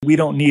We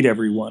don't need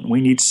everyone.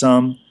 We need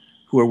some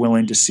who are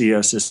willing to see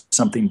us as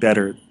something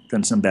better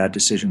than some bad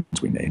decisions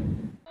we made.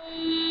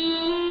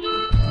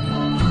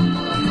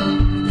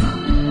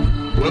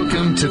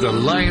 Welcome to the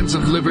Lions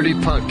of Liberty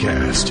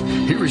podcast.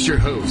 Here is your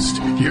host,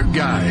 your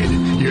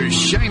guide, your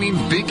shining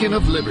beacon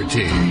of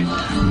liberty,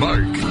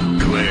 Mark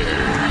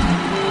Claire.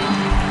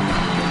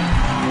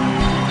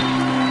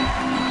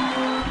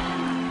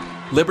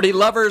 Liberty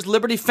lovers,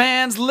 Liberty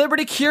fans,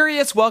 Liberty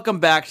curious, welcome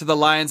back to the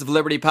Lions of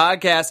Liberty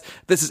podcast.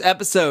 This is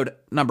episode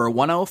number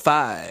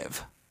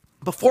 105.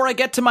 Before I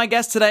get to my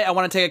guest today, I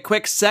want to take a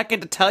quick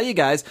second to tell you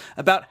guys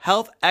about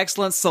Health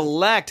Excellence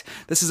Select.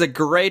 This is a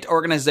great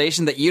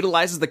organization that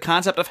utilizes the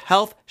concept of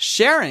health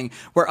sharing,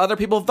 where other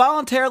people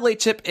voluntarily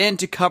chip in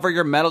to cover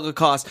your medical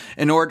costs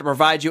in order to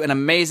provide you an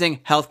amazing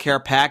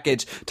healthcare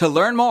package. To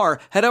learn more,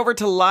 head over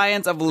to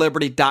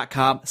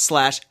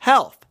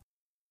lionsofliberty.com/health.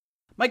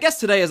 My guest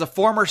today is a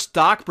former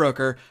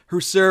stockbroker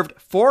who served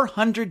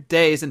 400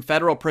 days in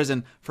federal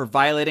prison for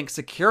violating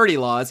security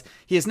laws.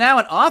 He is now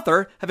an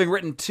author, having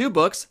written 2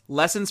 books,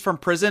 Lessons from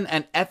Prison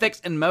and Ethics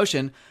in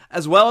Motion,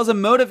 as well as a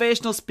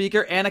motivational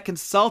speaker and a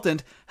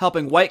consultant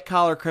helping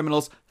white-collar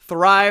criminals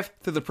thrive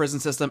through the prison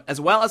system, as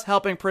well as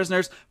helping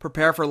prisoners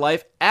prepare for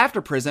life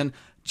after prison.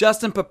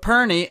 Justin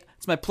Paperny,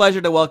 it's my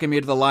pleasure to welcome you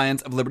to the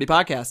Lions of Liberty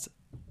podcast.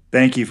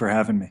 Thank you for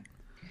having me.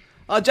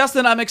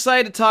 Justin, I'm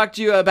excited to talk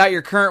to you about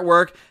your current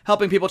work,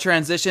 helping people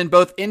transition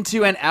both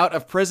into and out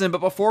of prison.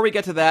 But before we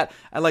get to that,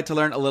 I'd like to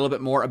learn a little bit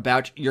more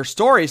about your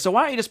story. So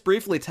why don't you just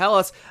briefly tell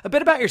us a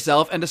bit about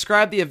yourself and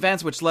describe the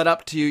events which led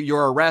up to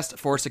your arrest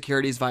for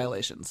securities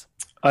violations?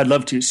 I'd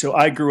love to. So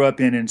I grew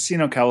up in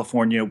Encino,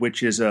 California,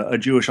 which is a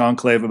Jewish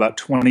enclave about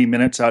 20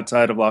 minutes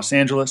outside of Los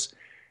Angeles.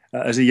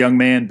 As a young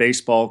man,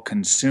 baseball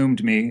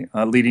consumed me,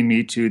 leading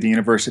me to the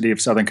University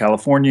of Southern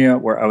California,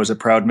 where I was a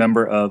proud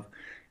member of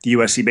the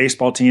USC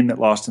baseball team that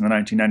lost in the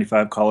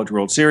 1995 College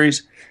World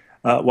Series.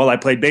 While I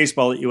played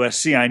baseball at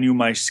USC, I knew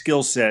my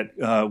skill set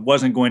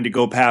wasn't going to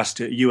go past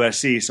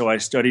USC, so I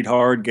studied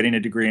hard, getting a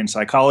degree in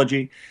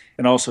psychology,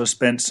 and also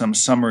spent some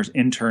summers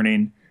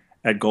interning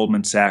at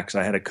Goldman Sachs.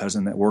 I had a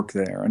cousin that worked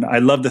there. And I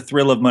loved the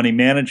thrill of money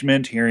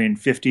management, hearing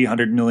 $50,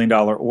 $100 million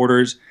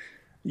orders,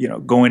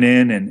 going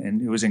in,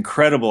 and it was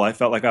incredible. I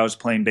felt like I was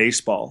playing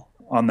baseball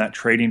on that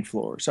trading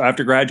floor. So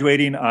after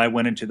graduating, I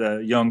went into the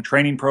Young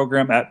Training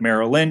Program at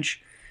Merrill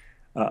Lynch,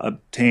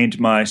 obtained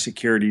my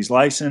securities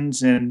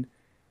license, and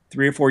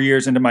 3 or 4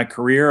 years into my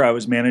career, I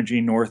was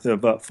managing north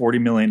of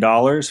 $40 million,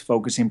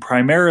 focusing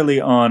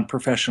primarily on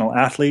professional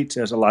athletes,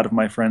 as a lot of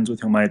my friends with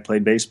whom I had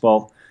played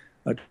baseball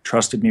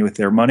trusted me with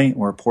their money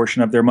or a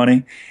portion of their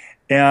money.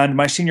 And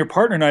my senior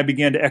partner and I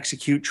began to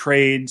execute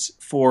trades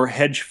for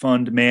hedge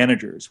fund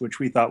managers, which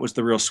we thought was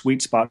the real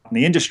sweet spot in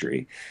the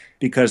industry,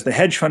 because the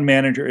hedge fund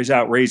manager is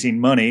out raising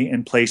money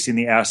and placing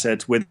the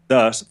assets with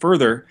us.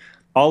 Further,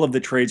 all of the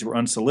trades were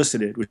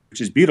unsolicited,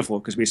 which is beautiful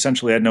because we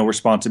essentially had no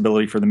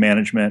responsibility for the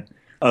management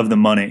of the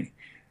money.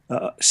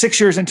 6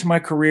 years into my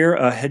career,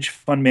 a hedge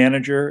fund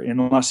manager in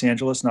Los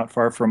Angeles, not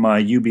far from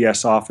my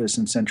UBS office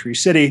in Century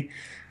City,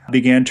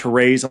 began to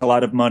raise a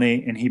lot of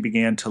money, and he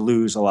began to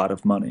lose a lot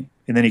of money.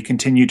 And then he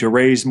continued to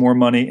raise more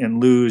money and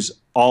lose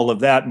all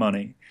of that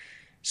money.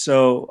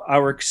 So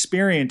our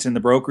experience in the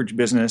brokerage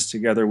business,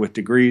 together with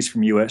degrees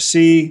from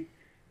USC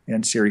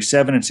and Series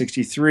 7 and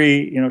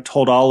 63,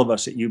 told all of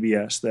us at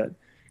UBS that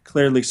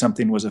clearly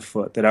something was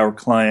afoot, that our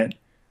client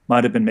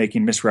might have been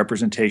making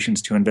misrepresentations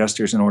to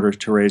investors in order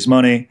to raise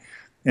money.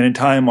 And in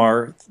time,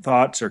 our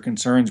thoughts or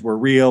concerns were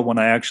real when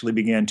I actually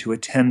began to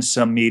attend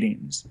some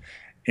meetings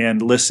and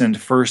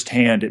listened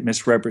firsthand at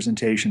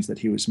misrepresentations that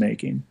he was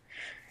making.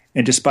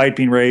 And despite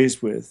being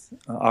raised with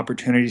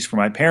opportunities for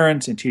my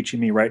parents and teaching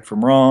me right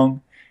from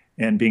wrong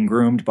and being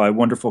groomed by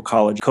wonderful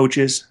college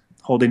coaches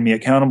holding me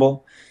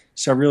accountable,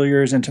 several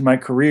years into my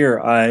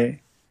career, I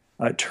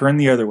turned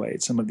the other way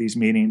at some of these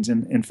meetings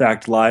and, in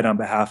fact, lied on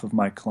behalf of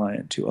my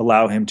client to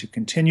allow him to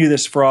continue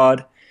this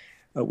fraud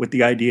with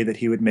the idea that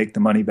he would make the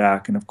money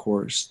back. And, of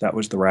course, that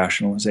was the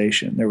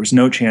rationalization. There was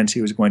no chance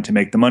he was going to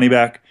make the money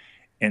back,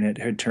 and it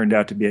had turned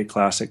out to be a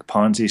classic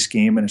Ponzi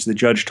scheme. And as the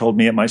judge told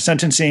me at my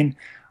sentencing,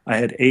 I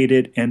had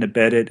aided and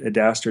abetted a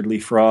dastardly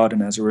fraud,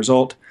 and as a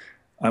result,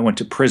 I went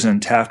to prison,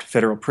 Taft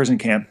Federal Prison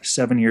Camp,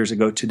 7 years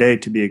ago today,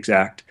 to be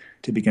exact,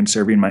 to begin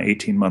serving my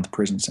 18-month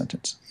prison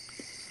sentence.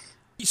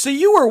 So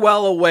you were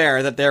well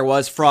aware that there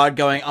was fraud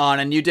going on,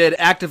 and you did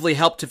actively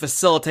help to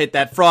facilitate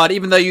that fraud,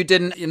 even though you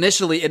didn't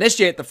initially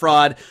initiate the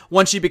fraud.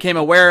 Once you became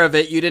aware of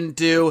it, you didn't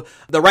do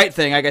the right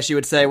thing, I guess you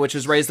would say, which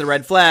was raise the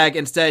red flag.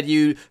 Instead,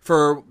 you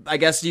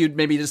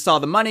maybe just saw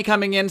the money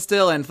coming in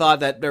still and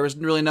thought that there was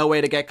really no way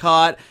to get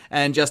caught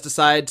and just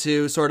decided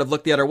to sort of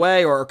look the other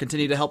way or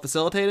continue to help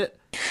facilitate it?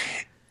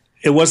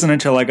 It wasn't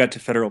until I got to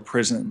federal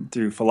prison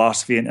through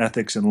philosophy and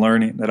ethics and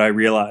learning that I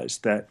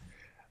realized that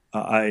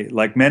I,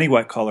 like many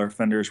white-collar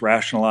offenders,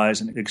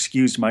 rationalized and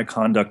excused my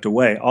conduct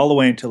away, all the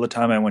way until the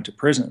time I went to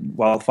prison.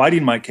 While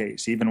fighting my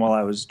case, even while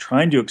I was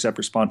trying to accept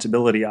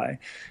responsibility, I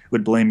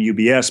would blame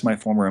UBS, my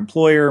former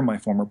employer, my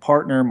former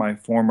partner, my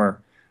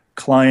former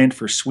client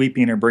for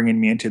sweeping or bringing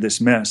me into this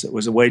mess. It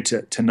was a way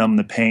to numb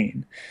the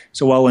pain.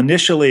 So while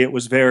initially it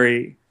was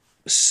very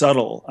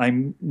subtle,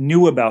 I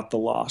knew about the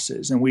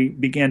losses, and we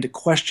began to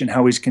question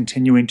how he's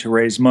continuing to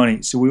raise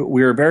money. So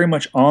we were very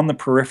much on the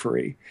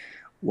periphery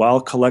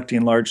while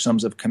collecting large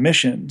sums of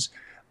commissions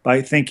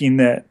by thinking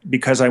that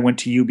because I went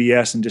to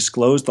UBS and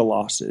disclosed the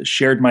losses,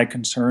 shared my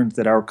concerns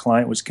that our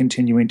client was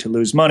continuing to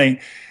lose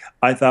money,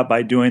 I thought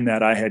by doing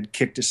that I had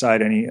kicked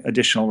aside any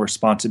additional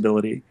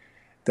responsibility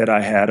that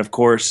I had. Of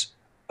course,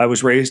 I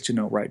was raised to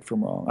know right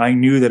from wrong. I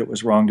knew that it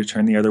was wrong to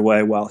turn the other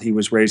way while he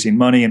was raising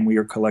money and we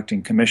were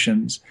collecting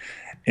commissions.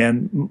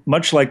 And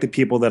much like the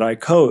people that I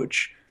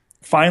coach,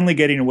 finally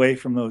getting away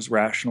from those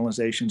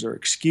rationalizations or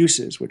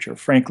excuses, which are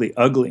frankly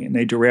ugly and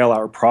they derail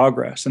our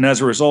progress. And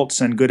as a result,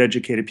 send good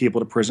educated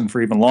people to prison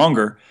for even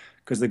longer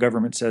because the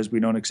government says we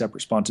don't accept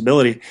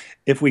responsibility.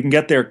 If we can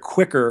get there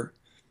quicker,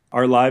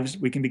 our lives,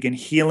 we can begin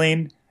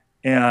healing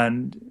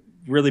and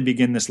really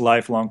begin this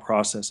lifelong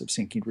process of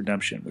seeking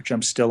redemption, which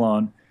I'm still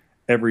on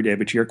every day.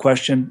 But to your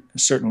question,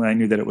 certainly I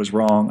knew that it was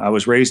wrong. I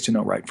was raised to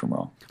know right from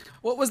wrong.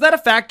 Well, was that a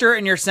factor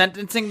in your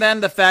sentencing then,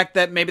 the fact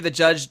that maybe the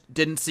judge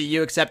didn't see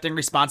you accepting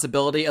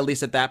responsibility, at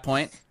least at that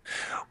point?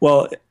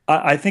 Well,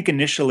 I think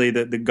initially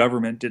that the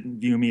government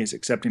didn't view me as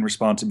accepting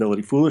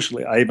responsibility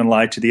foolishly. I even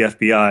lied to the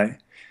FBI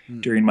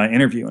during my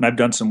interview. And I've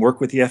done some work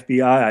with the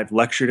FBI. I've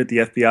lectured at the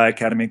FBI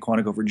Academy in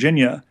Quantico,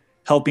 Virginia,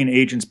 helping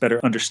agents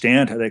better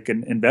understand how they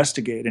can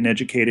investigate an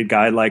educated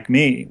guy like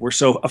me. We're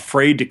so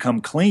afraid to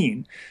come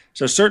clean.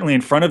 So certainly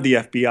in front of the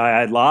FBI,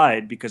 I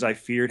lied because I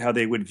feared how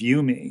they would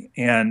view me.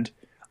 And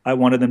I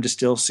wanted them to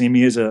still see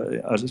me as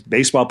a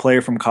baseball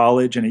player from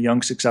college and a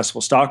young,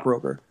 successful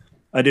stockbroker.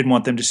 I didn't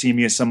want them to see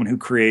me as someone who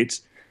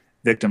creates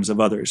victims of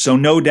others. So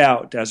no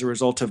doubt, as a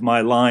result of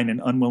my lying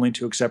and unwilling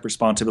to accept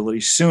responsibility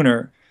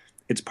sooner,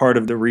 it's part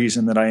of the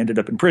reason that I ended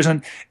up in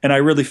prison. And I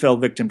really fell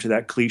victim to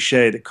that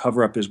cliche that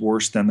cover up is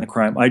worse than the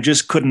crime. I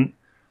just couldn't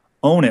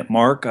own it,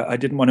 Mark. I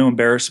didn't want to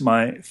embarrass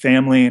my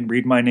family and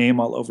read my name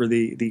all over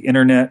the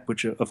internet,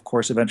 which of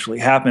course eventually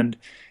happened.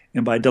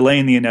 And by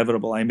delaying the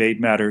inevitable, I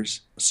made matters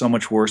so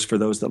much worse for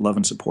those that love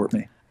and support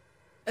me.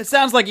 It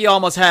sounds like you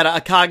almost had a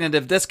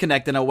cognitive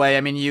disconnect in a way.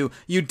 I mean,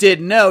 you did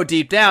know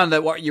deep down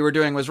that what you were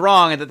doing was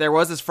wrong and that there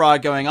was this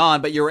fraud going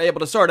on, but you were able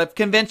to sort of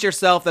convince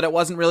yourself that it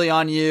wasn't really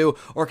on you,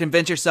 or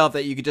convince yourself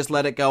that you could just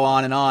let it go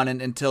on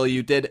and until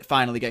you did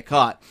finally get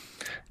caught.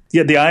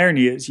 Yeah, the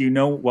irony is,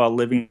 while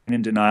living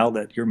in denial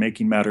that you're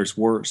making matters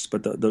worse,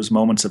 but those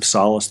moments of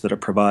solace that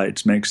it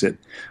provides makes it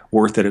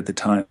worth it at the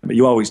time. But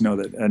you always know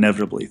that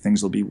inevitably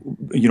things will be,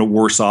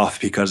 worse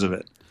off because of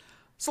it.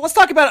 So let's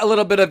talk about a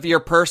little bit of your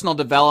personal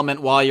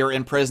development while you're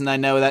in prison. I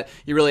know that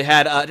you really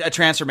had a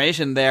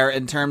transformation there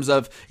in terms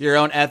of your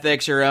own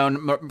ethics, your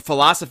own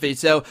philosophy.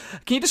 So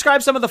can you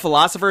describe some of the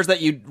philosophers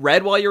that you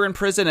read while you were in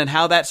prison and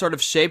how that sort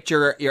of shaped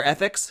your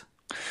ethics?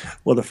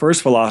 Well, the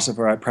first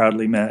philosopher I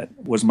proudly met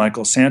was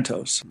Michael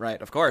Santos.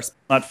 Right, of course.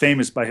 Not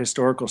famous by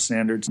historical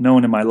standards. No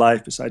one in my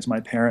life besides my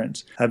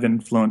parents have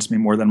influenced me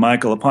more than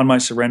Michael. Upon my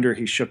surrender,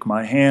 he shook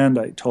my hand.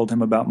 I told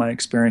him about my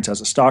experience as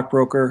a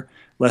stockbroker,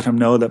 let him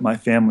know that my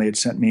family had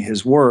sent me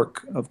his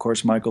work. Of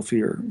course, Michael, for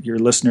your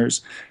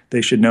listeners,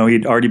 they should know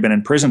he'd already been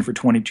in prison for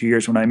 22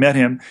 years when I met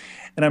him.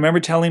 And I remember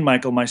telling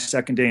Michael my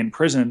second day in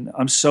prison,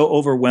 I'm so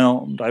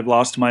overwhelmed. I've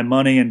lost my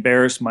money,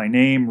 embarrassed my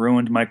name,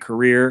 ruined my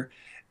career.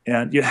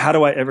 And how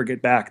do I ever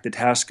get back? The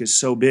task is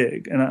so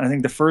big. And I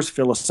think the first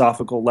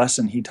philosophical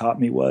lesson he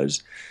taught me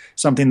was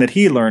something that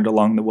he learned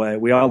along the way.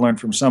 We all learned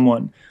from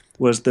someone,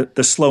 was that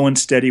the slow and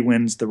steady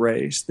wins the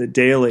race. The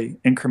daily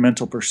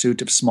incremental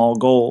pursuit of small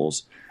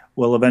goals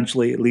will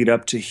eventually lead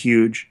up to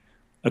huge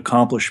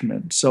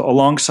accomplishment. So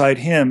alongside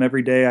him,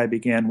 every day I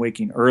began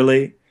waking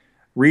early,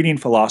 reading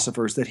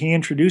philosophers that he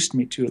introduced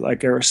me to,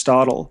 like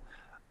Aristotle,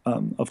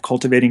 of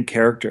cultivating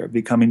character, of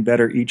becoming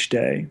better each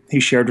day. He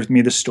shared with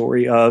me the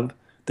story of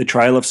the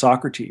trial of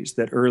Socrates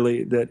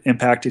that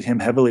impacted him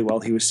heavily while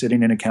he was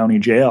sitting in a county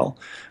jail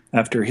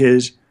after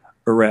his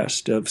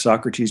arrest, of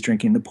Socrates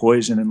drinking the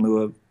poison in lieu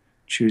of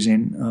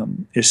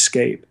choosing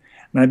escape.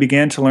 And I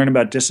began to learn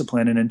about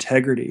discipline and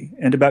integrity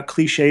and about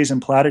cliches and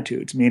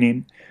platitudes,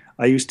 meaning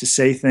I used to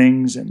say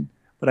things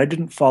but I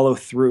didn't follow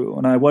through,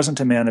 and I wasn't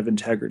a man of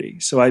integrity.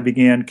 So I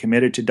began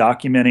committed to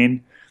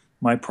documenting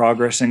my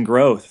progress and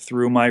growth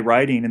through my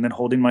writing and then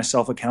holding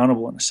myself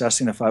accountable and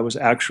assessing if I was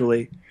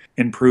actually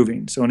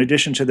improving. So in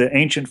addition to the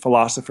ancient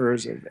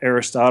philosophers of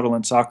Aristotle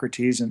and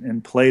Socrates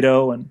and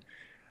Plato, and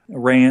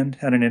Rand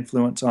had an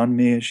influence on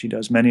me, as she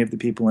does many of the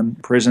people in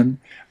prison,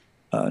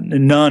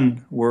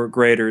 none were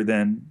greater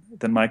than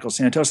Michael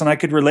Santos. And I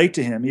could relate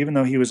to him, even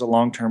though he was a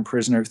long-term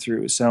prisoner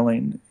through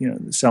selling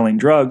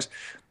drugs.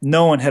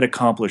 No one had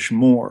accomplished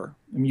more.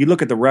 I mean, you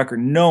look at the record,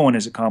 no one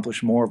has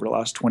accomplished more over the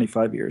last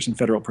 25 years in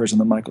federal prison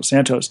than Michael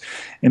Santos.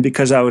 And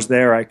because I was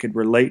there, I could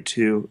relate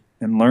to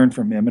and learn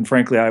from him. And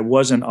frankly, I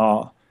was in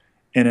awe,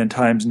 and in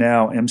times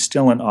now am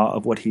still in awe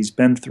of what he's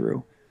been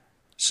through.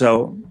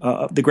 So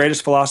the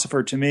greatest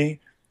philosopher to me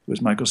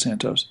was Michael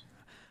Santos.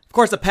 Of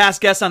course, a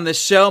past guest on this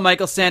show,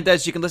 Michael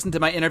Santos. You can listen to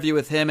my interview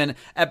with him in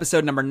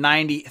episode number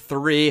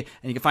 93, and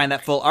you can find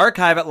that full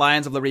archive at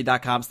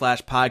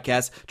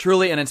lionsofliberty.com/podcast.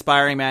 Truly an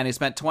inspiring man who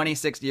spent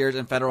 26 years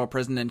in federal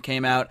prison and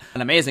came out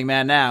an amazing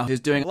man now who's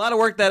doing a lot of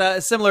work that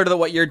is similar to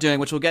what you're doing,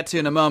 which we'll get to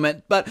in a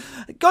moment. But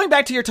going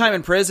back to your time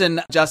in prison,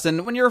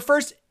 Justin, when you were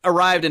first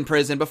arrived in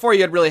prison, before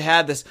you had really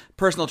had this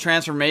personal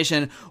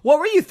transformation, what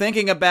were you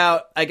thinking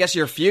about, I guess,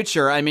 your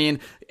future? I mean,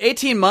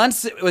 18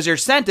 months was your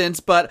sentence,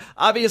 but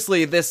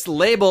obviously this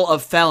label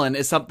of felon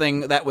is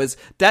something that was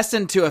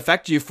destined to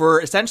affect you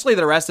for essentially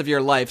the rest of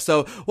your life.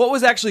 So what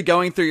was actually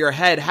going through your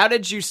head? How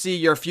did you see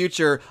your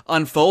future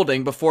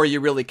unfolding before you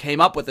really came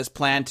up with this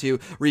plan to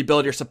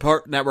rebuild your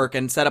support network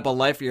and set up a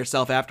life for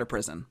yourself after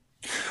prison?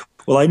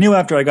 Well, I knew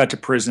after I got to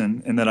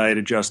prison and that I had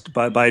adjusted.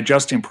 By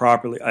adjusting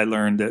properly, I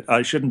learned that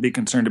I shouldn't be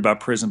concerned about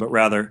prison, but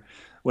rather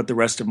what the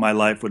rest of my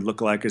life would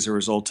look like as a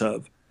result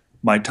of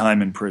my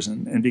time in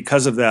prison. And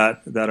because of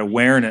that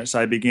awareness,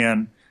 I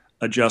began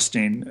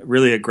adjusting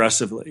really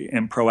aggressively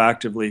and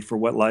proactively for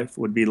what life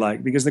would be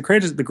like. Because the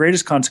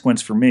greatest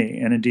consequence for me,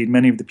 and indeed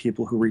many of the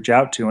people who reach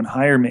out to and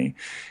hire me,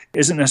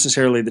 isn't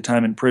necessarily the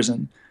time in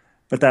prison,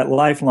 but that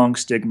lifelong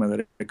stigma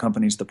that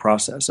accompanies the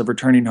process of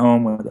returning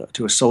home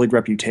to a sullied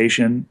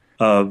reputation,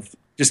 of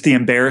just the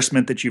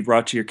embarrassment that you've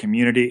brought to your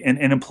community, and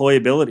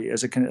employability.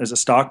 As a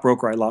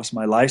stockbroker, I lost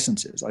my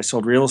licenses. I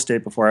sold real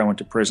estate before I went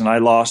to prison. I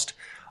lost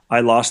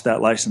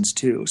that license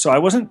too. So I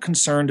wasn't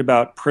concerned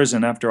about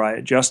prison after I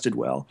adjusted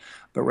well,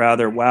 but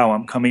rather, wow,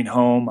 I'm coming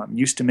home. I'm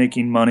used to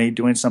making money,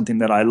 doing something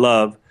that I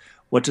love.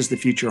 What does the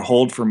future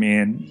hold for me?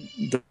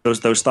 And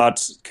those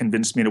thoughts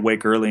convinced me to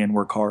wake early and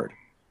work hard.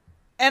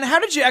 And how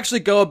did you actually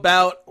go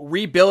about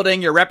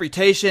rebuilding your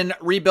reputation,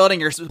 rebuilding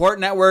your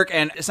support network,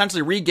 and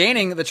essentially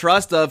regaining the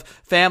trust of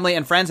family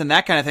and friends and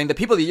that kind of thing, the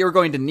people that you were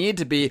going to need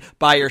to be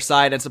by your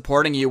side and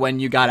supporting you when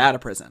you got out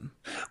of prison?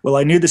 Well,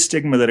 I knew the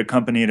stigma that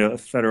accompanied a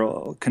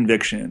federal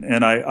conviction,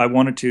 and I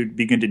wanted to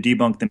begin to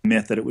debunk the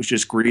myth that it was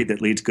just greed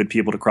that leads good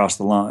people to cross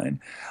the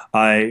line.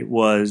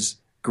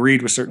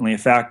 Greed was certainly a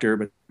factor,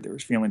 but there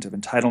was feelings of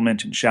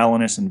entitlement and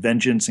shallowness and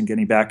vengeance and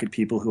getting back at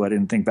people who I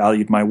didn't think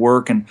valued my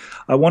work. And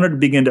I wanted to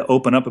begin to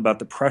open up about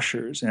the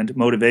pressures and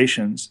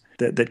motivations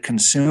that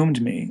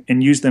consumed me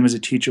and use them as a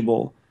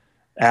teachable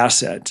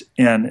asset.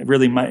 And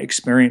really my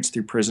experience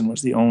through prison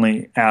was the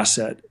only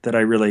asset that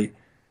I really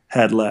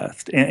had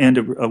left, and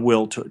a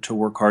will to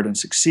work hard and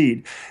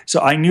succeed.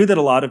 So I knew that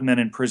a lot of men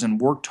in prison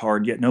worked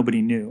hard, yet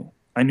nobody knew.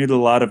 I knew that a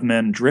lot of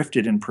men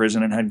drifted in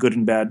prison and had good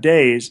and bad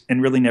days and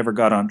really never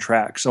got on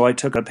track. So I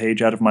took a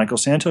page out of Michael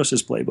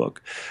Santos's playbook.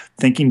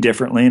 Thinking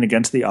differently and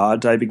against the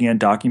odds, I began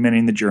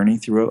documenting the journey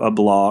through a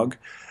blog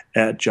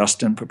at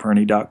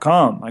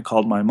justinpaperny.com. I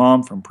called my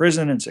mom from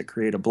prison and said,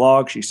 create a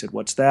blog. She said,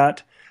 what's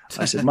that?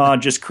 I said,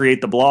 Mom, just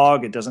create the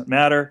blog. It doesn't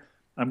matter.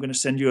 I'm going to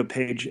send you a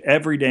page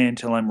every day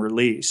until I'm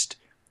released,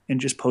 and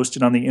just post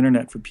it on the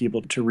internet for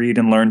people to read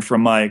and learn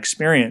from my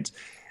experience.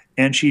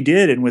 And she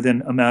did, and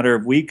within a matter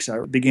of weeks,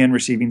 I began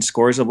receiving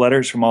scores of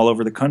letters from all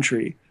over the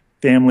country,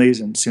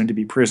 families and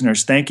soon-to-be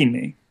prisoners thanking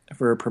me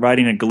for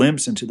providing a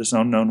glimpse into this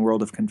unknown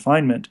world of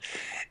confinement.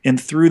 And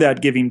through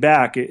that giving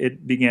back,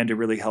 it began to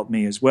really help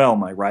me as well.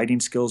 My writing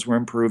skills were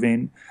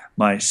improving.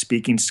 My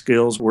speaking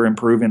skills were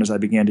improving as I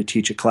began to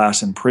teach a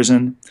class in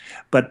prison.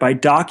 But by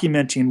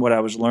documenting what I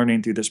was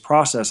learning through this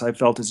process, I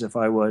felt as if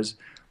I was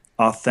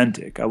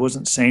authentic. I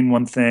wasn't saying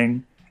one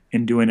thing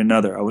and doing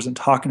another. I wasn't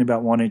talking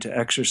about wanting to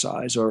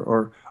exercise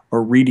or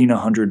reading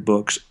 100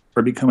 books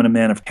or becoming a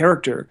man of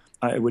character.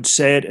 I would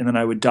say it and then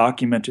I would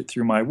document it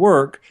through my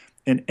work,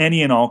 and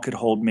any and all could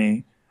hold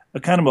me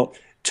accountable.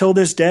 Till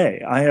this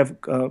day, I have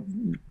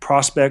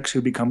prospects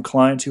who become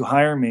clients who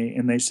hire me,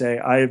 and they say,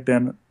 I have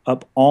been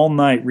up all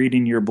night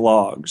reading your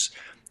blogs,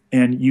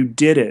 and you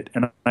did it,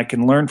 and I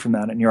can learn from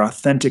that, and you're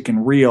authentic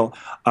and real.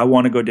 I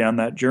want to go down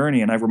that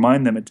journey. And I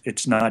remind them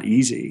it's not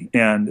easy,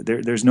 and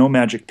there's no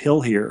magic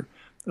pill here.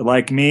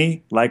 Like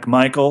me, like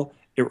Michael,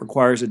 it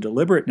requires a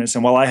deliberateness.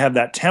 And while I have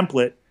that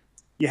template,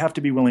 you have to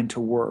be willing to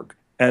work,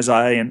 as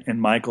I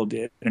and Michael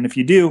did. And if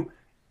you do,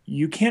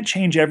 you can't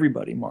change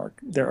everybody, Mark.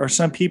 There are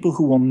some people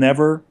who will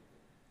never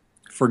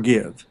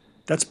forgive.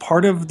 That's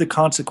part of the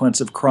consequence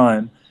of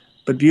crime.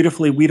 But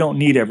beautifully, we don't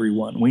need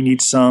everyone. We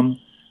need some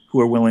who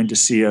are willing to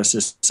see us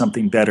as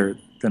something better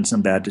than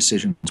some bad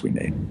decisions we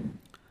made.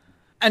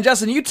 And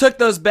Justin, you took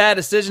those bad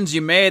decisions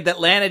you made that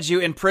landed you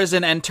in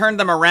prison and turned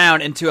them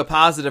around into a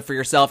positive for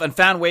yourself and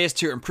found ways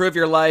to improve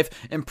your life,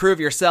 improve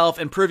yourself,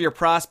 improve your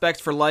prospects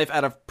for life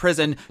out of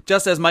prison,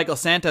 just as Michael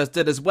Santos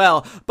did as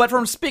well. But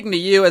from speaking to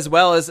you as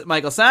well as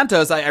Michael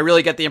Santos, I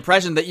really get the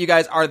impression that you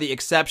guys are the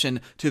exception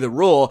to the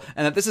rule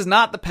and that this is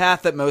not the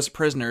path that most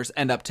prisoners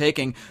end up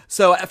taking.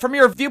 So from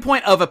your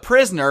viewpoint of a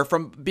prisoner,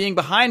 from being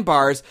behind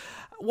bars,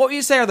 what would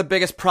you say are the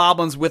biggest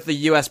problems with the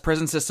U.S.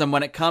 prison system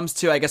when it comes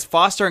to, I guess,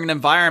 fostering an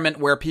environment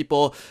where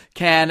people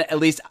can at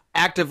least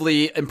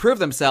actively improve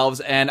themselves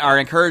and are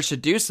encouraged to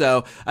do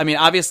so? I mean,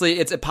 obviously,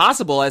 it's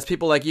possible, as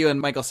people like you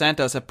and Michael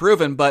Santos have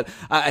proven, but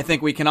I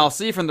think we can all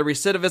see from the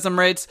recidivism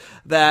rates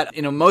that,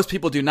 most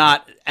people do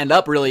not end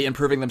up really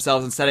improving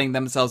themselves and setting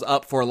themselves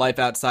up for life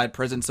outside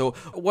prison. So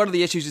what are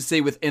the issues you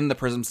see within the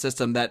prison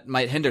system that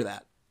might hinder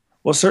that?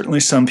 Well, certainly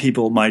some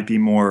people might be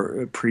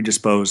more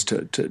predisposed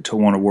to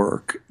want to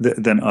work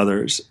than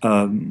others.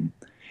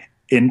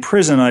 In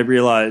prison, I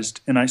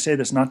realized, and I say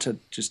this not to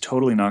just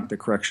totally knock the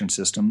correction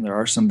system, there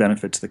are some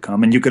benefits that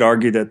come, and you could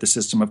argue that the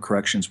system of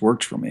corrections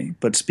worked for me.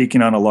 But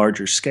speaking on a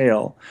larger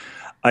scale,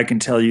 I can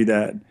tell you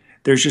that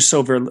there's just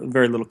so very,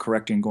 very little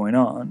correcting going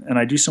on. And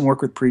I do some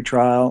work with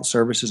pretrial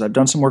services. I've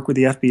done some work with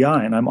the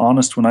FBI, and I'm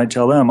honest when I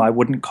tell them I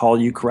wouldn't call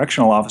you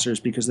correctional officers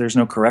because there's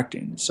no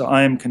correcting. So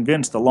I am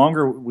convinced the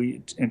longer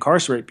we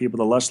incarcerate people,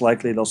 the less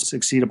likely they'll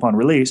succeed upon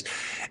release.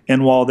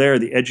 And while there,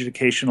 the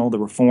educational, the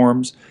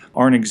reforms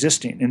aren't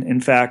existing. In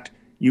fact,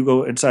 you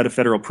go inside a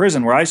federal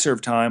prison where I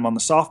serve time, on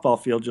the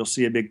softball field, you'll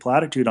see a big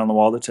platitude on the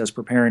wall that says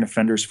preparing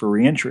offenders for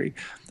reentry.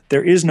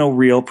 There is no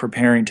real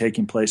preparing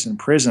taking place in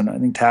prison. I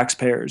think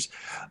taxpayers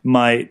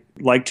might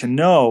like to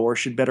know, or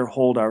should better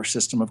hold our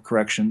system of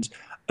corrections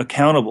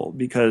accountable,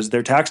 because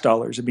their tax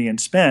dollars are being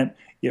spent,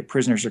 yet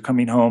prisoners are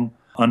coming home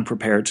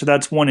unprepared. So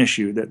that's one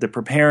issue, that the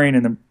preparing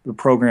and the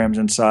programs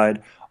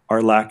inside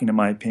are lacking, in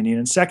my opinion.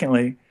 And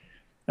secondly,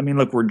 I mean,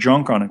 look, we're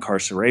drunk on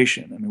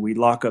incarceration. I mean, we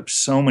lock up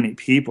so many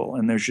people,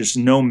 and there's just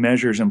no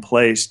measures in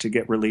place to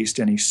get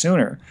released any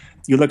sooner.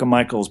 You look at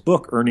Michael's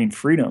book, Earning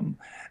Freedom,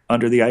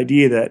 under the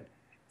idea that,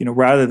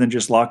 rather than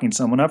just locking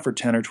someone up for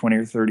 10 or 20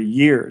 or 30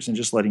 years and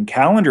just letting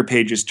calendar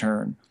pages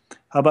turn,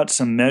 how about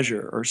some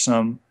measure or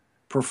some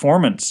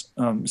performance,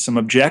 some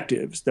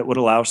objectives that would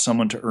allow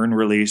someone to earn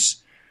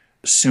release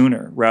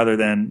sooner, rather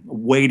than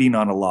waiting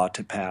on a law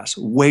to pass,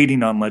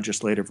 waiting on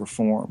legislative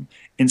reform,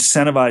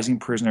 incentivizing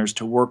prisoners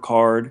to work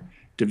hard,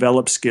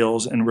 develop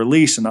skills, and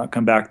release, and not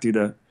come back through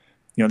the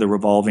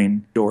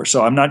revolving door.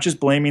 So I'm not just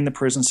blaming the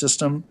prison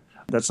system.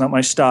 That's not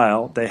my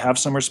style. They have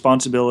some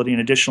responsibility, and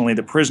additionally,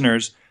 the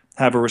prisoners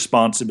have a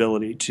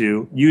responsibility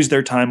to use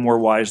their time more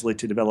wisely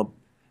to develop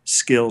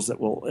skills that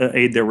will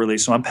aid their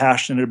release. So I'm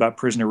passionate about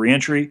prisoner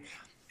reentry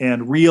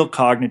and real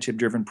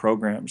cognitive-driven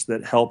programs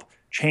that help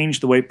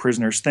change the way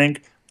prisoners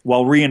think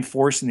while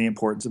reinforcing the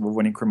importance of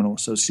avoiding criminal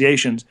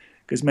associations,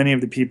 because many of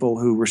the people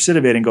who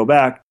recidivate and go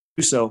back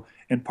do so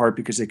in part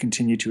because they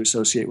continue to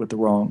associate with the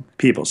wrong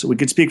people. So we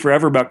could speak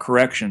forever about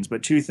corrections,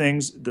 but two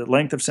things: the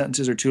length of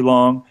sentences are too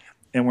long,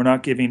 and we're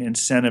not giving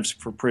incentives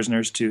for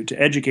prisoners to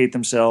educate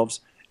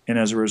themselves and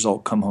as a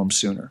result come home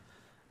sooner.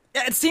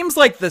 Yeah, it seems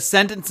like the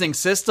sentencing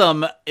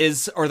system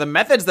or the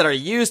methods that are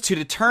used to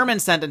determine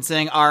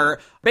sentencing are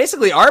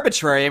basically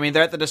arbitrary. I mean,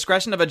 they're at the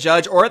discretion of a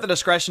judge or at the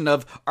discretion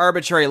of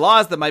arbitrary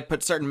laws that might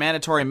put certain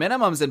mandatory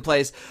minimums in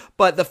place.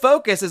 But the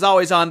focus is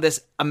always on this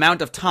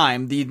amount of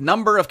time, the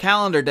number of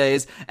calendar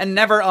days, and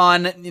never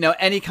on,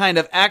 any kind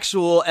of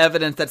actual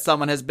evidence that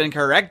someone has been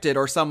corrected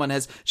or someone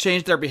has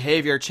changed their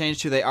behavior,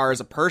 changed who they are as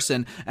a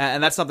person.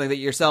 And that's something that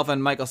yourself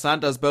and Michael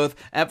Santos both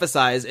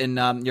emphasize in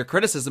your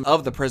criticism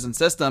of the prison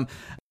system.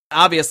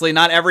 Obviously,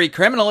 not every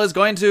criminal is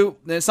going to,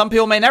 some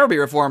people may never be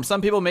reformed.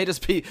 Some people may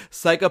just be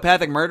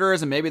psychopathic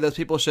murderers, and maybe those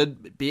people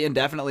should be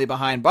indefinitely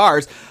behind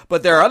bars.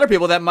 But there are other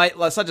people that might,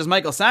 such as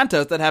Michael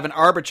Santos, that have an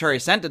arbitrary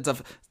sentence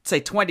of, say,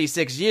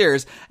 26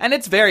 years. And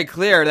it's very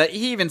clear that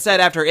he even said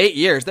after 8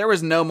 years, there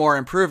was no more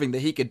improving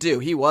that he could do.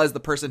 He was the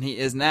person he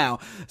is now.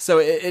 So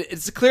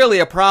it's clearly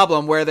a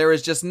problem where there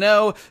is just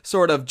no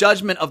sort of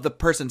judgment of the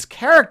person's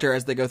character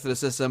as they go through the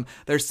system.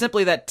 There's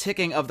simply that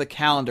ticking of the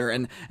calendar.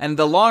 And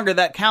the longer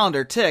that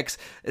calendar ticks,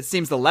 it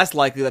seems the less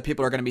likely that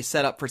people are going to be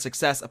set up for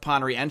success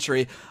upon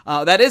reentry.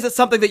 That is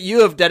something that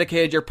you have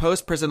dedicated your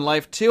post-prison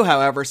life to,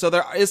 however, so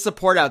there is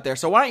support out there.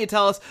 So why don't you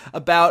tell us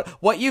about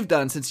what you've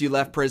done since you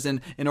left prison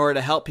in order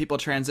to help people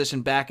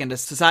transition back into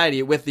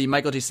society with the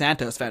Michael G.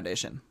 Santos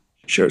Foundation?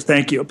 Sure,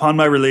 thank you. Upon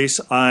my release,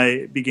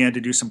 I began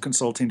to do some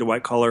consulting to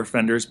white-collar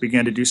offenders,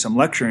 began to do some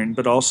lecturing,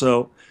 but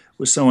also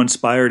was so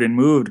inspired and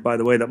moved by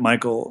the way that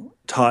Michael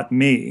taught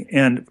me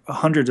and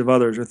hundreds of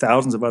others or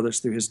thousands of others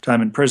through his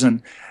time in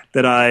prison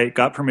that I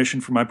got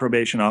permission from my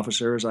probation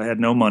officers. I had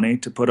no money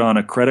to put on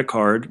a credit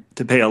card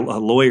to pay a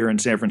lawyer in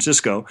San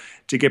Francisco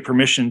to get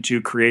permission to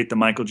create the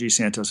Michael G.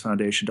 Santos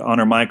Foundation to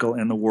honor Michael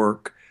and the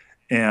work.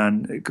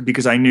 And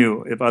because I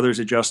knew if others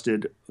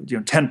adjusted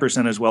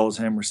 10% as well as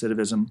him,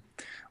 recidivism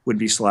would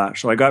be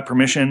slashed. So I got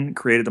permission,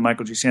 created the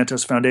Michael G.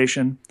 Santos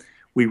Foundation.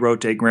 We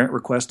wrote a grant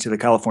request to the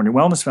California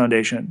Wellness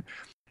Foundation.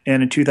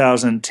 And in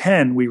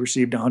 2010, we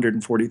received a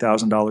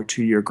 $140,000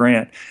 two-year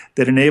grant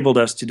that enabled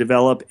us to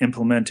develop,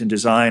 implement, and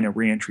design a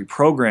reentry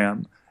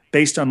program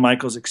based on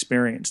Michael's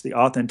experience, the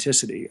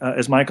authenticity.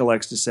 As Michael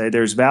likes to say,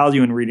 there's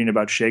value in reading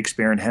about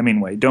Shakespeare and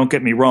Hemingway. Don't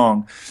get me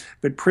wrong,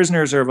 but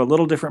prisoners are of a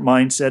little different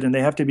mindset, and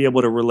they have to be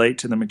able to relate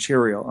to the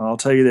material. And I'll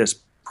tell you this,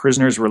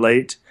 prisoners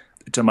relate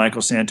to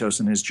Michael Santos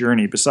and his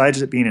journey.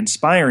 Besides it being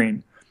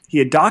inspiring, he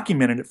had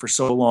documented it for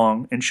so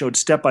long and showed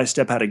step by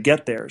step how to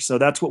get there. So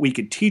that's what we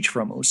could teach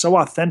from. It was so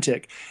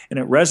authentic and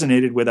it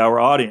resonated with our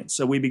audience.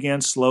 So we began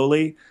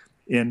slowly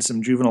in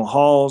some juvenile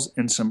halls,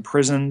 in some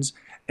prisons,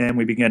 and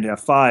we began to have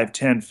 5,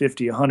 10,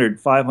 50, 100,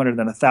 500,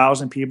 then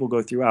 1,000 people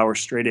go through our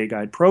Straight A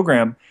Guide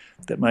program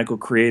that Michael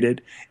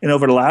created. And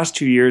over the last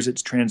 2 years,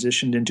 it's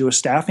transitioned into a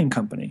staffing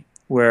company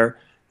where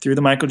through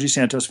the Michael G.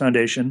 Santos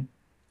Foundation,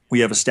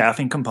 we have a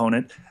staffing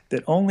component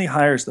that only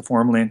hires the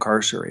formerly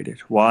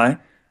incarcerated. Why?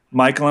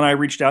 Michael and I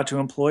reached out to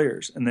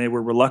employers, and they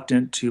were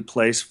reluctant to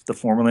place the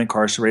formerly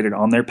incarcerated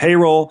on their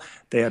payroll.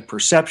 They had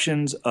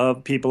perceptions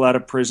of people out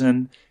of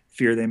prison,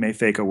 fear they may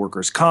fake a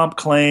workers' comp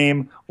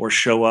claim or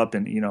show up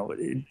and,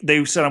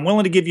 they said, I'm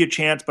willing to give you a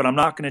chance, but I'm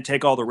not going to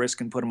take all the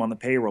risk and put them on the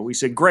payroll. We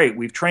said, great,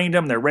 we've trained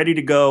them. They're ready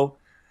to go.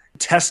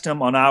 Test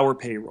them on our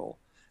payroll.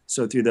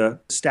 So through the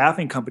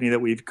staffing company that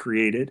we've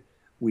created,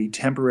 we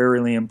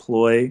temporarily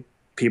employ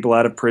people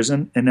out of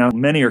prison, and now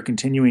many are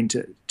continuing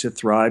to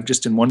thrive.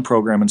 Just in one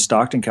program in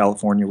Stockton,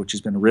 California, which has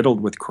been riddled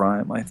with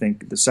crime, I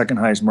think the second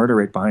highest murder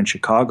rate behind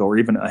Chicago, or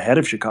even ahead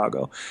of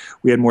Chicago.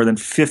 We had more than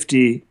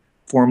 50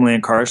 formerly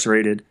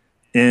incarcerated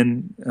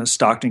in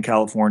Stockton,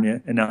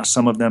 California, and now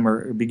some of them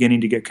are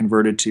beginning to get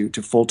converted to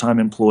full-time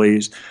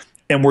employees.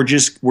 And we're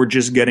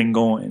just getting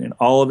going. And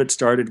all of it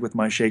started with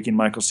my shaking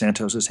Michael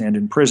Santos's hand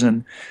in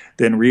prison,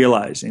 then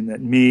realizing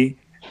that me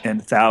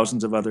and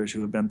thousands of others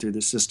who have been through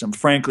the system,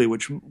 frankly,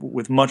 which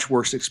with much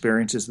worse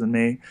experiences than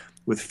me,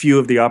 with few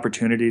of the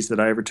opportunities that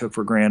I ever took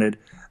for granted,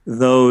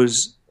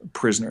 those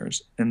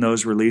prisoners and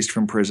those released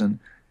from prison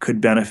could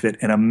benefit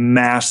in a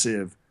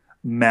massive,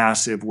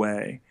 massive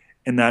way.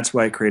 And that's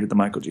why I created the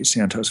Michael G.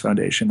 Santos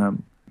Foundation.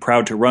 I'm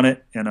proud to run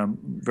it, and I'm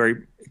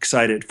very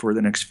excited for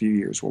the next few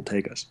years will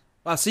take us.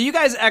 Wow, so you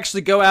guys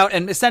actually go out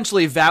and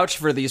essentially vouch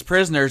for these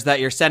prisoners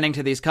that you're sending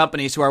to these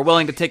companies who are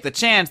willing to take the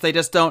chance. They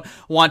just don't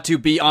want to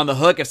be on the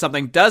hook if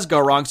something does go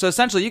wrong. So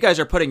essentially, you guys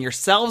are putting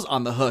yourselves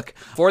on the hook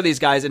for these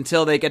guys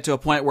until they get to a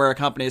point where a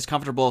company is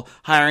comfortable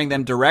hiring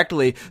them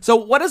directly. So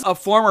what does a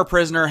former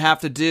prisoner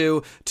have to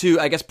do to,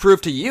 I guess, prove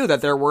to you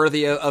that they're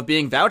worthy of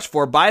being vouched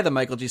for by the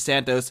Michael G.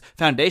 Santos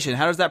Foundation?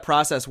 How does that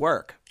process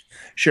work?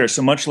 Sure.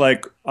 So much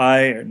like I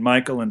and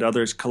Michael and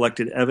others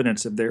collected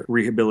evidence of their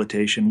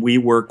rehabilitation, we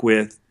work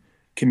with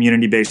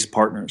community-based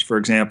partners. For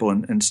example,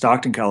 in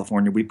Stockton,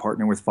 California, we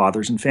partner with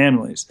Fathers and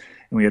Families.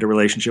 And we had a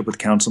relationship with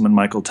Councilman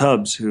Michael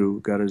Tubbs, who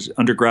got his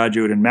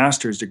undergraduate and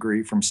master's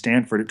degree from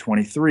Stanford at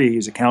 23.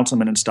 He's a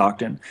councilman in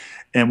Stockton.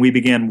 And we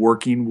began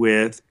working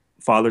with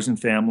Fathers and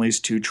Families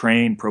to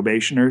train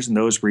probationers and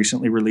those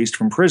recently released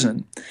from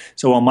prison.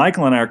 So while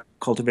Michael and I are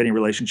cultivating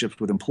relationships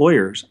with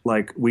employers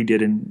like we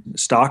did in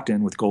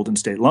Stockton with Golden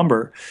State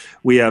Lumber,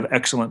 we have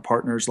excellent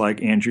partners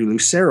like Andrew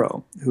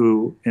Lucero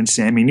and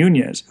Sammy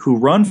Nunez, who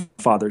run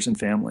Fathers and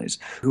Families,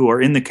 who are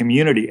in the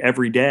community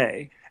every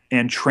day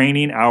and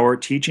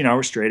teaching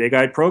our Straight A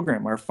Guide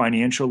program, our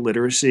financial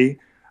literacy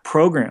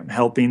program,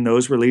 helping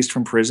those released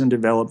from prison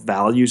develop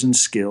values and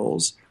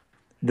skills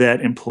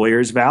that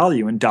employers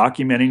value, and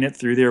documenting it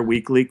through their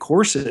weekly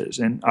courses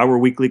and our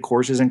weekly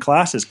courses and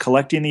classes,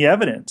 collecting the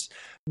evidence.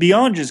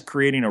 Beyond just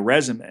creating a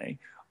resume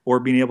or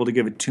being able to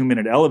give a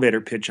 2-minute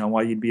elevator pitch on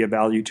why you'd be of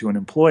value to an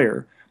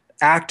employer,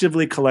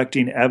 actively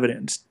collecting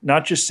evidence,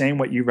 not just saying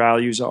what your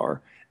values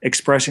are,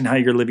 expressing how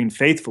you're living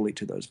faithfully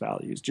to those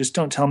values. Just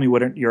don't tell me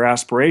what your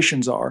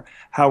aspirations are.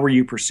 How are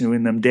you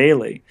pursuing them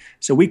daily?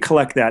 So we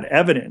collect that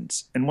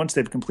evidence, and once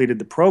they've completed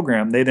the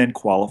program, they then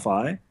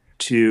qualify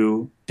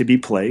to be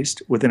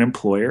placed with an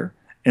employer,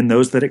 and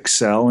those that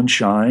excel and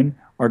shine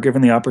are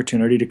given the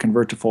opportunity to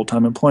convert to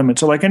full-time employment.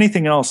 So like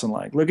anything else in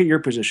life, look at your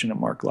position at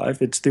Mark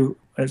Life. It's through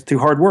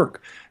hard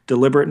work,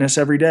 deliberateness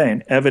every day,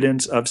 and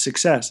evidence of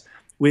success.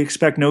 We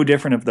expect no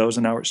different of those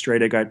in our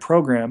Straight A Guide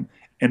program,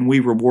 and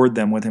we reward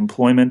them with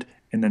employment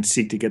and then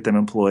seek to get them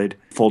employed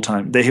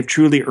full-time. They have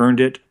truly earned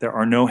it. There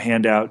are no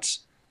handouts,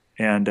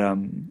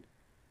 and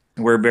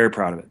we're very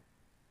proud of it.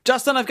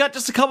 Justin, I've got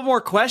just a couple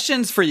more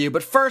questions for you,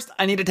 but first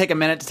I need to take a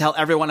minute to tell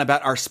everyone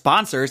about our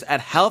sponsors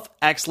at Health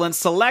Excellence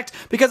Select,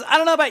 because I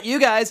don't know about you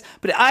guys,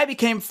 but I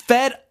became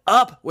fed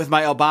up with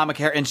my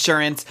Obamacare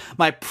insurance.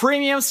 My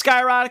premium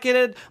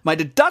skyrocketed, my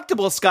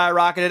deductible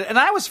skyrocketed, and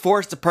I was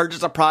forced to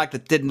purchase a product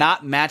that did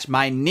not match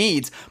my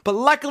needs. But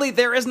luckily,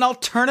 there is an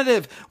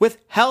alternative with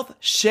health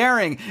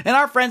sharing, and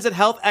our friends at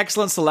Health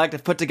Excellence Select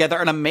have put together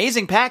an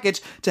amazing package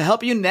to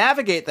help you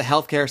navigate the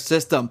healthcare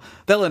system.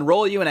 They'll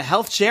enroll you in a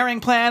health sharing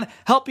plan,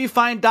 help you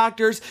find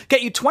doctors,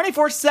 get you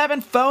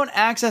 24/7 phone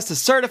access to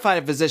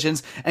certified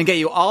physicians, and get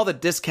you all the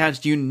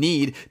discounts you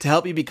need to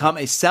help you become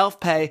a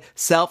self-pay,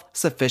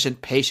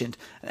 self-sufficient patient.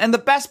 And the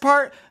best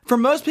part, for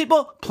most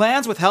people,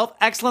 plans with Health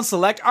Excellence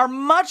Select are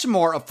much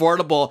more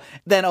affordable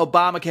than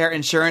Obamacare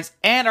insurance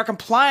and are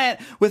compliant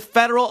with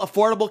federal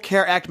Affordable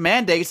Care Act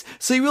mandates,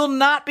 so you will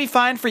not be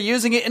fined for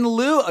using it in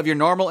lieu of your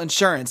normal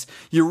insurance.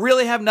 You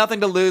really have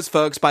nothing to lose,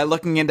 folks, by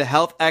looking into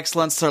Health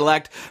Excellence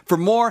Select. For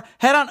more,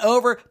 head on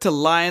over to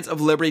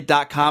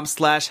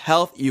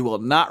lionsofliberty.com/health. You will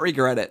not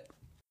regret it.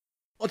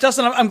 Well,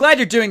 Justin, I'm glad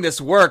you're doing this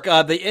work.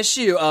 The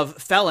issue of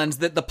felons,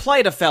 the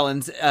plight of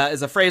felons,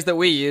 is a phrase that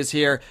we use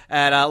here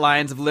at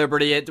Lions of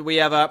Liberty. We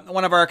have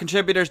one of our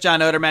contributors, John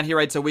Oderman. He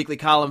writes a weekly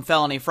column,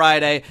 Felony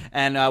Friday,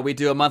 and we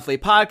do a monthly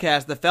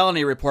podcast, The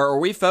Felony Report,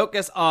 where we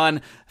focus on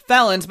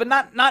felons, but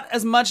not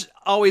as much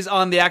always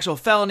on the actual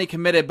felony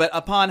committed, but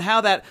upon how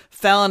that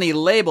felony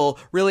label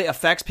really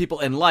affects people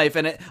in life.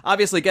 And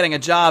obviously getting a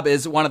job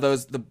is one of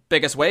the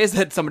biggest ways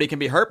that somebody can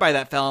be hurt by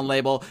that felon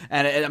label.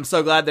 And I'm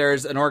so glad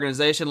there's an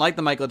organization like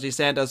the Michael G.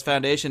 Santos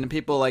Foundation and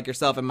people like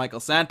yourself and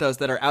Michael Santos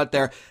that are out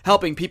there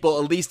helping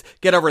people at least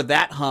get over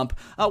that hump.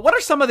 What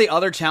are some of the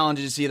other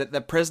challenges you see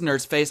that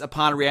prisoners face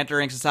upon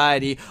reentering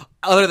society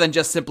other than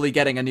just simply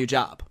getting a new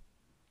job?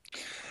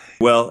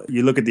 Well,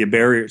 you look at the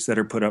barriers that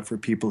are put up for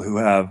people who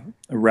have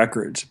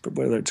records,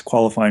 whether it's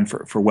qualifying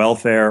for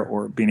welfare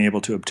or being able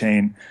to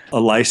obtain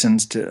a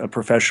license, a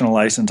professional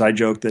license. I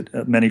joke that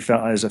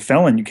as a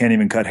felon, you can't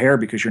even cut hair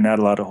because you're not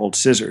allowed to hold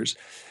scissors.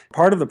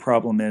 Part of the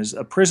problem is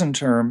a prison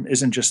term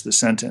isn't just the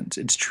sentence.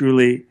 It's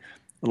truly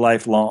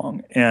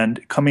lifelong.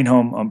 And coming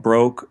home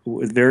broke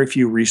with very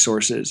few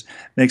resources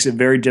makes it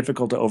very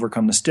difficult to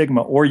overcome the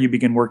stigma, or you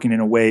begin working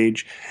in a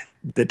wage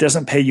that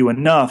doesn't pay you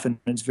enough, and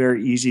it's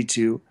very easy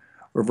to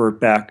revert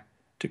back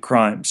to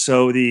crime.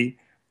 So the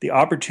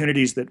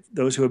opportunities that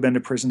those who have been to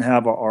prison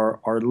have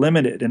are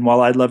limited. And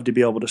while I'd love to be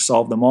able to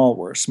solve them all,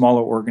 we're a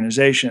smaller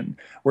organization.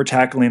 We're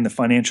tackling the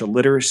financial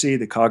literacy,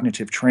 the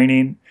cognitive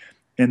training,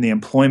 and the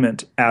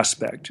employment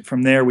aspect.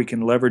 From there, we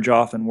can leverage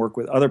off and work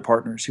with other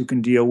partners who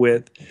can deal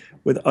with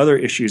other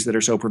issues that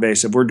are so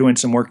pervasive. We're doing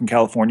some work in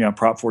California on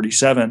Prop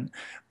 47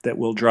 that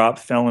will drop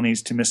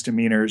felonies to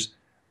misdemeanors,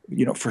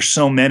 for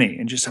so many.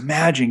 And just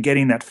imagine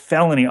getting that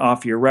felony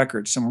off your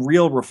record, some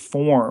real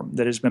reform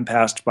that has been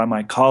passed by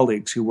my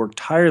colleagues who work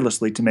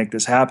tirelessly to make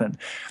this happen,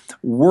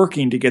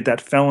 working to get that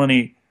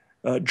felony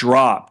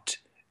dropped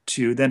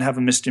to then have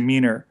a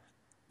misdemeanor.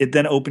 It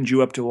then opens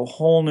you up to a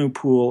whole new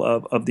pool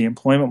of the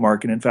employment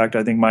market. In fact,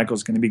 I think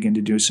Michael's going to begin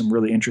to do some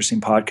really interesting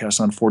podcasts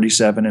on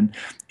 47 and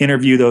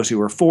interview those who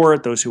are for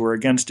it, those who are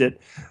against it.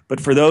 But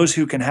for those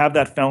who can have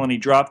that felony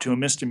dropped to a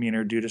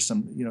misdemeanor due to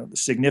some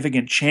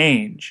significant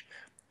change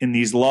in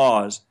these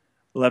laws,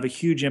 will have a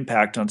huge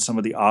impact on some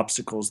of the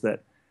obstacles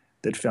that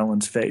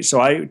felons face.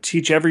 So I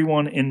teach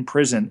everyone in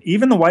prison,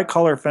 even the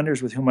white-collar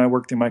offenders with whom I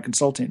work through my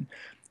consulting,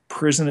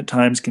 prison at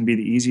times can be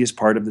the easiest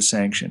part of the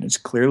sanction. It's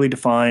clearly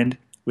defined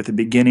with a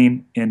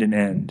beginning and an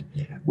end.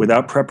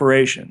 Without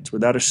preparations,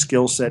 without a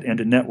skill set and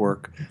a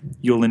network,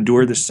 you'll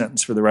endure this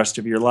sentence for the rest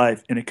of your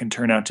life, and it can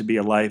turn out to be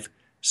a life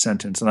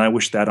sentence. And I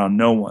wish that on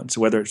no one.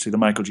 So whether it's through the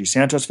Michael G.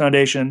 Santos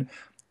Foundation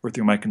or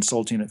through my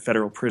consulting at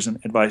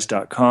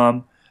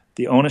federalprisonadvice.com,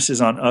 the onus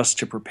is on us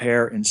to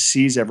prepare and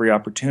seize every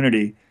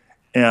opportunity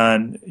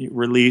and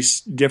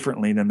release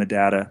differently than the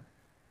data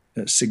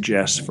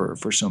suggests for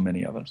so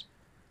many of us.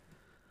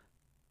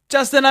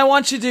 Justin, I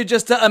want you to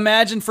just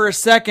imagine for a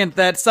second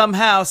that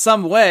somehow,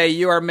 some way,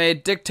 you are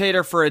made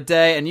dictator for a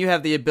day and you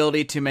have the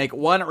ability to make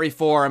one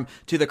reform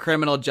to the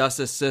criminal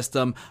justice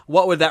system.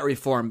 What would that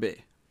reform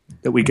be?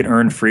 That we can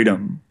earn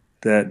freedom,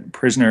 that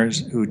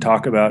prisoners who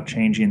talk about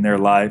changing their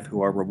life,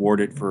 who are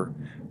rewarded for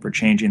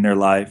changing their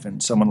life,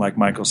 and someone like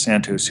Michael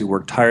Santos, who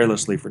worked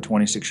tirelessly for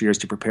 26 years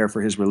to prepare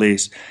for his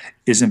release,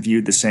 isn't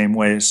viewed the same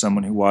way as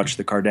someone who watched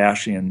the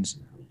Kardashians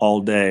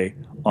all day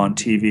on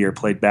TV or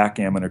played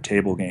backgammon or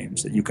table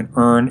games. That you can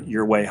earn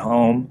your way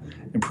home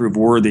and prove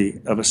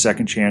worthy of a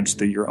second chance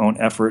through your own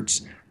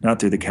efforts, not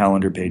through the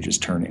calendar pages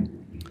turning.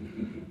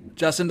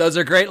 Justin, those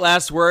are great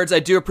last words. I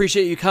do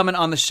appreciate you coming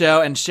on the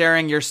show and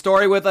sharing your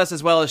story with us,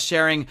 as well as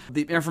sharing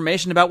the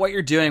information about what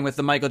you're doing with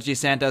the Michael G.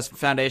 Santos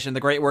Foundation, the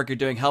great work you're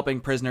doing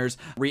helping prisoners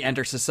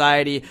re-enter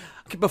society.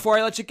 Before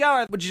I let you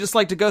go, would you just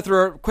like to go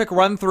through a quick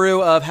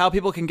run-through of how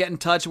people can get in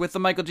touch with the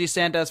Michael G.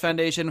 Santos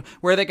Foundation,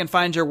 where they can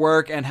find your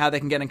work, and how they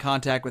can get in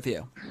contact with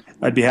you?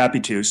 I'd be happy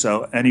to.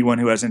 So anyone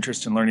who has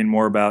interest in learning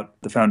more about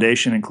the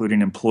foundation,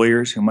 including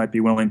employers who might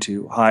be willing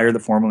to hire the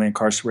formerly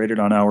incarcerated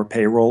on our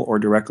payroll or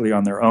directly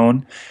on their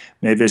own,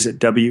 may visit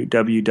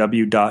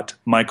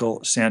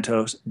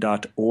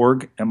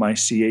www.michaelsantos.org,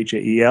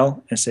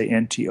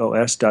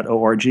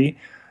 MICHAELSANTOS.org.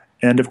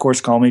 And, of course,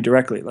 call me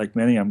directly. Like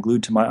many, I'm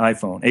glued to my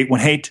iPhone,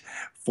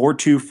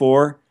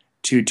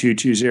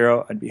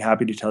 818-424-2220. I'd be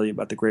happy to tell you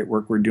about the great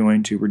work we're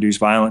doing to reduce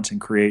violence and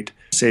create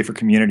safer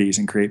communities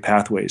and create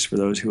pathways for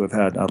those who have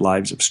had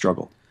lives of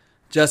struggle.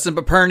 Justin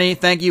Paperny,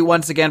 thank you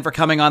once again for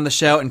coming on the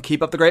show, and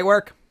keep up the great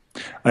work.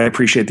 I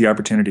appreciate the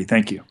opportunity.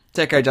 Thank you.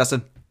 Take care,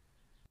 Justin.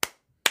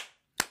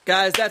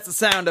 Guys, that's the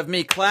sound of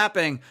me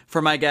clapping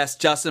for my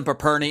guest, Justin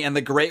Paperny, and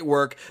the great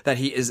work that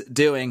he is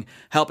doing,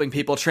 helping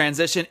people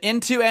transition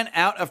into and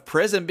out of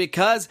prison,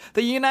 because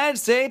the United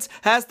States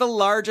has the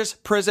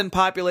largest prison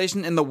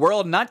population in the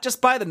world, not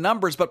just by the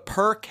numbers, but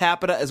per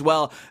capita as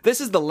well. This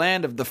is the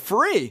land of the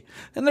free,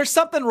 and there's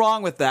something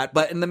wrong with that.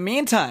 But in the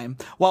meantime,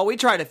 while we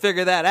try to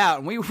figure that out,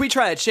 and we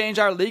try to change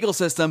our legal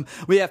system,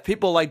 we have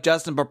people like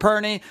Justin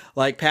Paperny,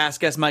 like past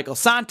guest Michael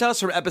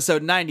Santos from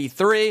episode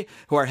 93,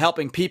 who are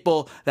helping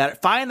people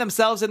that find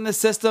themselves in this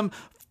system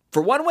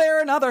for one way or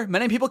another.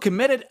 Many people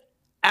committed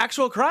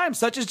actual crimes,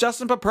 such as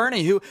Justin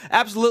Paperny, who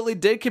absolutely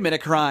did commit a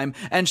crime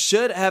and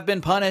should have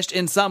been punished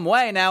in some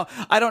way. Now,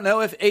 I don't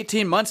know if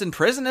 18 months in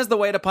prison is the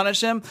way to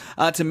punish him.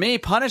 To me,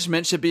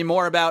 punishment should be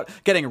more about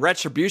getting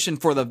retribution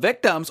for the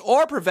victims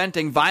or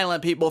preventing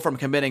violent people from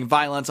committing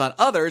violence on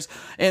others.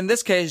 In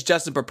this case,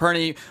 Justin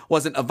Paperny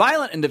wasn't a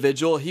violent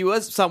individual. He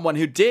was someone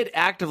who did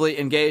actively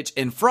engage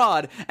in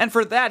fraud, and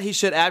for that, he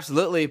should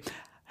absolutely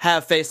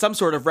have faced some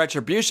sort of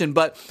retribution.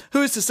 But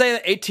who's to say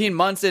that 18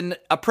 months in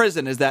a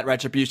prison is that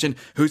retribution?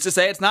 Who's to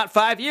say it's not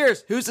 5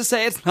 years? Who's to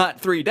say it's not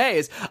 3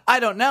 days?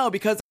 I don't know,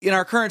 because in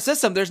our current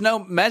system, there's no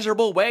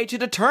measurable way to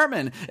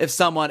determine if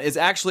someone is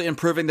actually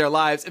improving their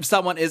lives, if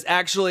someone is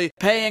actually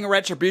paying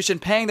retribution,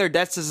 paying their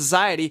debts to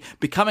society,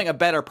 becoming a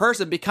better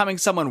person, becoming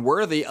someone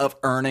worthy of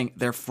earning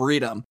their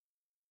freedom.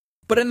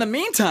 But in the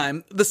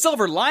meantime, the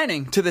silver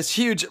lining to this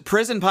huge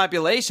prison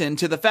population,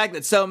 to the fact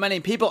that so many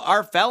people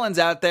are felons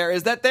out there,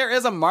 is that there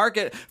is a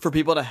market for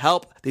people to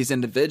help these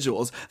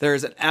individuals. There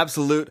is an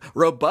absolute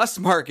robust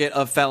market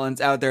of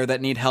felons out there that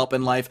need help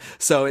in life.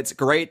 So it's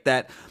great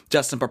that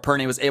Justin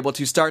Paperny was able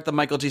to start the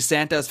Michael G.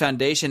 Santos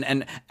Foundation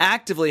and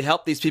actively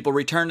help these people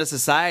return to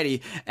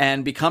society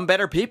and become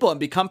better people and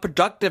become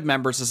productive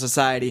members of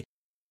society.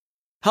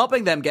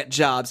 Helping them get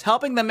jobs,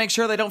 helping them make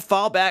sure they don't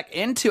fall back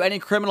into any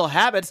criminal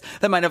habits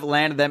that might have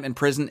landed them in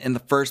prison in the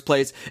first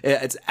place.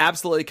 It's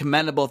absolutely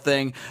commendable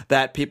thing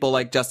that people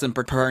like Justin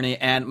Paperny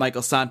and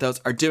Michael Santos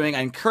are doing.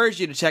 I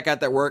encourage you to check out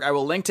their work. I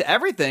will link to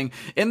everything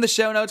in the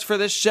show notes for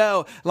this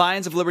show,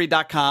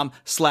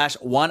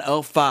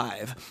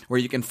 lionsofliberty.com/105, where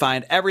you can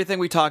find everything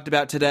we talked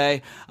about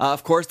today.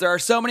 Of course, there are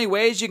so many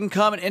ways you can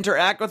come and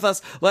interact with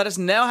us. Let us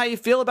know how you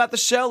feel about the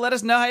show. Let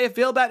us know how you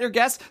feel about your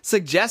guests.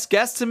 Suggest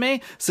guests to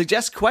me.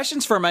 Suggest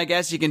questions for my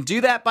guests. You can do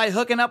that by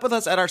hooking up with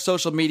us at our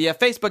social media,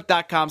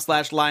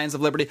 facebook.com/Lions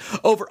of Liberty,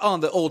 over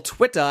on the old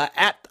Twitter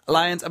at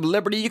Lions of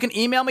Liberty. You can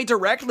email me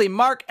directly,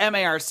 Mark,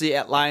 M-A-R-C,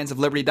 at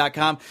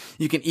lionsofliberty.com.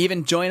 You can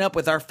even join up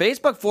with our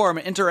Facebook forum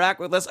and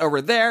interact with us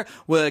over there.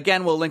 We'll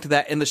link to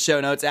that in the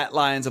show notes at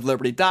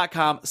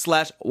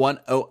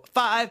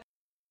lionsofliberty.com/105.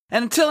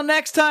 And until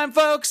next time,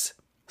 folks,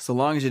 so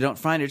long as you don't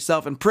find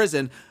yourself in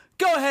prison,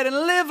 go ahead and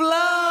live long!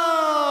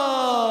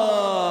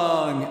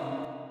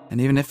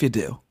 And even if you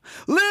do,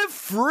 live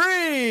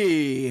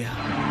free!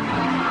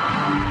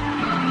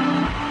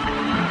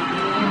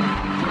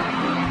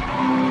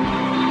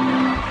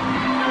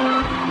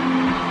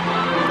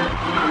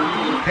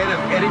 Head of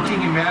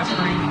editing and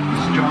mastering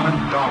is John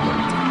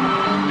Dahler.